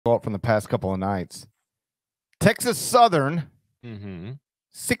up from the past couple of nights. Texas Southern,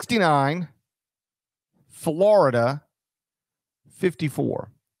 69. Florida,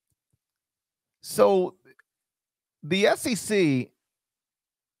 54. So the SEC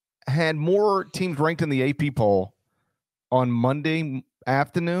had more teams ranked in the AP poll on Monday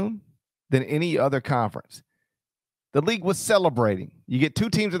afternoon than any other conference. The league was celebrating. You get 2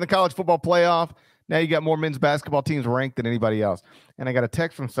 teams in the college football playoff. Now you got more men's basketball teams ranked than anybody else. And I got a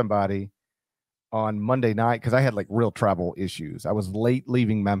text from somebody on Monday night because I had like real travel issues. I was late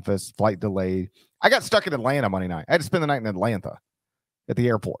leaving Memphis, flight delayed. I got stuck in Atlanta Monday night. I had to spend the night in Atlanta at the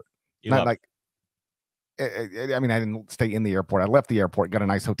airport. Not like, I mean, I didn't stay in the airport. I left the airport, got a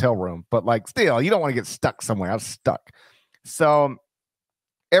nice hotel room, but like still, you don't want to get stuck somewhere. I was stuck. So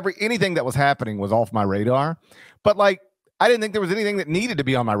anything that was happening was off my radar. But like, I didn't think there was anything that needed to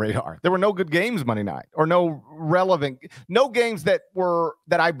be on my radar. There were no good games Monday night, or no games that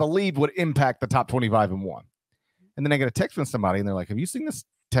I believed would impact the top 25 and 1. And then I get a text from somebody and they're like, have you seen this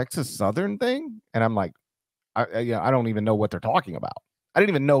Texas Southern thing? And I'm like, I don't even know what they're talking about. I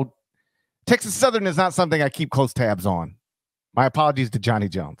didn't even know. Texas Southern is not something I keep close tabs on. My apologies to Johnny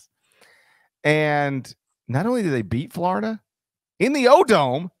Jones. And not only did they beat Florida in the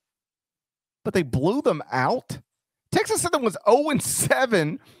O-Dome, but they blew them out. Texas Southern was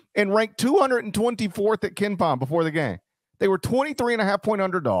 0-7 and ranked 224th at KenPom before the game. They were 23.5-point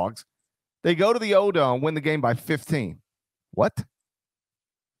underdogs. They go to the O-Dome, win the game by 15. What?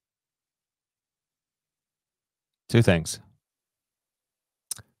 2 things.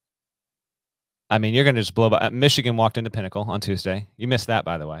 I mean, you're going to just blow by. Michigan walked into Pinnacle on Tuesday. You missed that,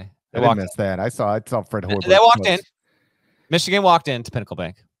 by the way. I didn't miss that. I saw Fred Hoiberg. They walked in. Michigan walked into Pinnacle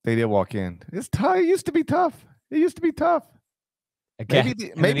Bank. They did walk in. It's tough. It used to be tough. Again,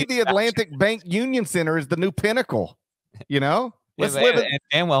 maybe the Atlantic Bank Union Center is the new Pinnacle. You know, let's live in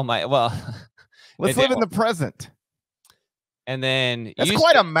the present. And then that's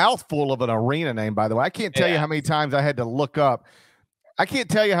quite a mouthful of an arena name, by the way. I can't tell you how many times I had to look up. I can't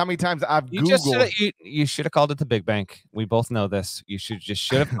tell you how many times I've Googled. You should have called it the Big Bank. We both know this. You should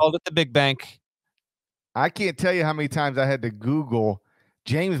have called it the Big Bank. I can't tell you how many times I had to Google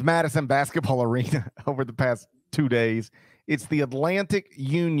James Madison Basketball Arena over the past 2 days. It's the Atlantic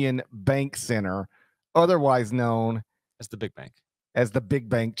Union Bank Center, otherwise known as the Big Bank. As the Big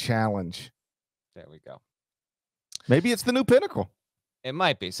Bank Challenge. There we go. Maybe it's the new Pinnacle. It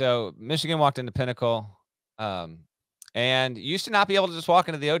might be. So Michigan walked into Pinnacle, and you used to not be able to just walk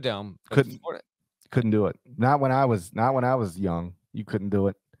into the O-Dome. Couldn't do it. Not when I was young. You couldn't do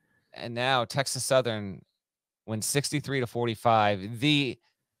it. And now Texas Southern wins 63-45. The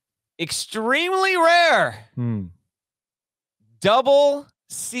extremely rare double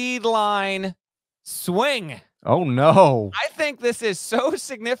seed line swing. Oh no. I think this is so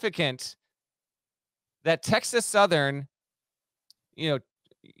significant that Texas Southern,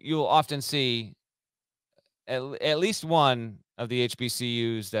 you'll often see at least one of the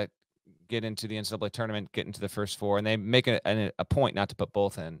HBCUs that get into the NCAA tournament, get into the first 4, and they make a point not to put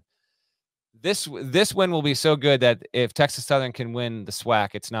both in. This win will be so good that if Texas Southern can win the SWAC,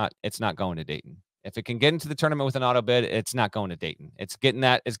 it's not going to Dayton. If it can get into the tournament with an auto bid, it's not going to Dayton. It's getting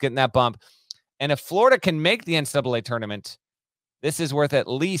that bump. And if Florida can make the NCAA tournament, this is worth at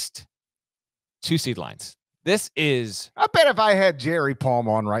least 2 seed lines. This is. I bet if I had Jerry Palm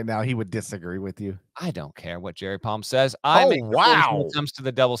on right now, he would disagree with you. I don't care what Jerry Palm says. When it comes to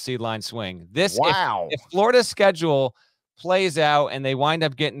the double seed line swing. If Florida's schedule plays out and they wind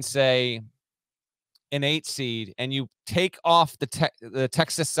up getting, say, an 8 seed, and you take off the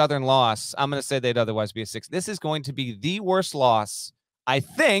Texas Southern loss, I'm going to say they'd otherwise be a 6. This is going to be the worst loss. I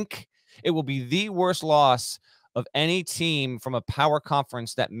think it will be the worst loss of any team from a power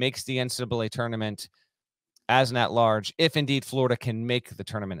conference that makes the NCAA tournament as an at-large, if indeed Florida can make the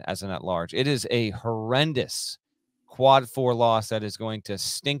tournament as an at-large. It is a horrendous quad 4 loss that is going to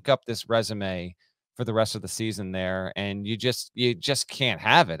stink up this resume for the rest of the season there, and you just can't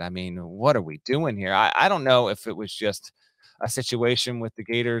have it. I mean, what are we doing here? I don't know if it was just a situation with the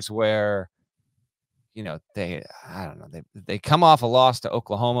Gators where, they come off a loss to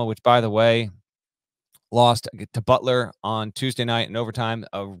Oklahoma, which, by the way, lost to Butler on Tuesday night in overtime,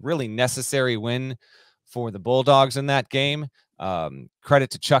 a really necessary win for the Bulldogs in that game. Credit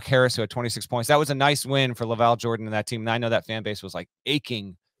to Chuck Harris, who had 26 points. That was a nice win for Laval Jordan and that team. And I know that fan base was like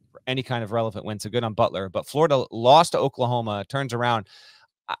aching for any kind of relevant win. So good on Butler. But Florida lost to Oklahoma, turns around.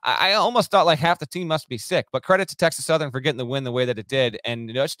 I almost thought like half the team must be sick. But credit to Texas Southern for getting the win the way that it did.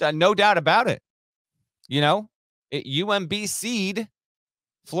 And just no doubt about it. UMB seed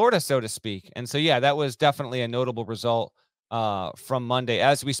Florida, so to speak. And so, yeah, that was definitely a notable result from Monday.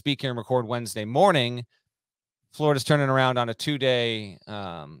 As we speak here and record Wednesday morning, Florida's turning around on a two-day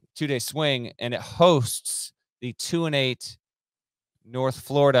swing, and it hosts the 2-8 North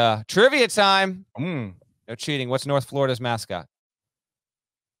Florida trivia time. No cheating. What's North Florida's mascot?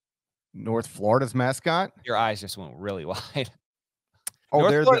 North Florida's mascot? Your eyes just went really wide. Oh,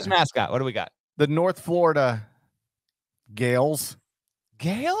 North Florida's mascot. What do we got? The North Florida Gales.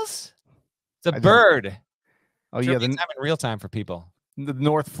 Gales? It's a bird. Oh, trivia yeah. Time in real time for people. The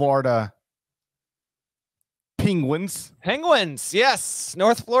North Florida Penguins. Penguins. Yes.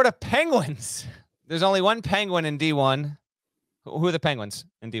 North Florida Penguins. There's only one penguin in D1. Who are the Penguins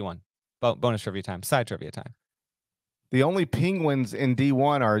in D1? Bonus trivia time. Side trivia time. The only Penguins in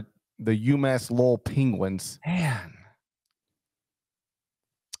D1 are the UMass Lowell Penguins. Man.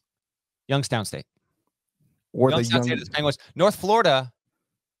 Youngstown State. Or Youngstown State is Penguins. North Florida.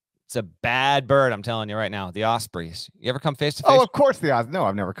 It's a bad bird, I'm telling you right now. The Ospreys. You ever come face to face? Oh, of course the Ospreys. No,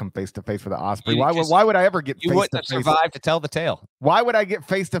 I've never come face to face with an Osprey. Why would I ever get face to face? You wouldn't have survived to tell the tale. Why would I get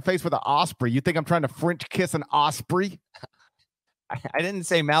face to face with an Osprey? You think I'm trying to French kiss an Osprey? I didn't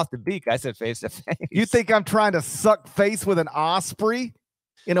say mouth to beak. I said face to face. You think I'm trying to suck face with an Osprey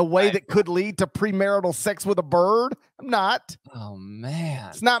in a way that could lead to premarital sex with a bird? I'm not. Oh, man.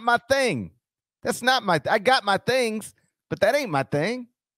 It's not my thing. That's not my I got my things, but that ain't my thing.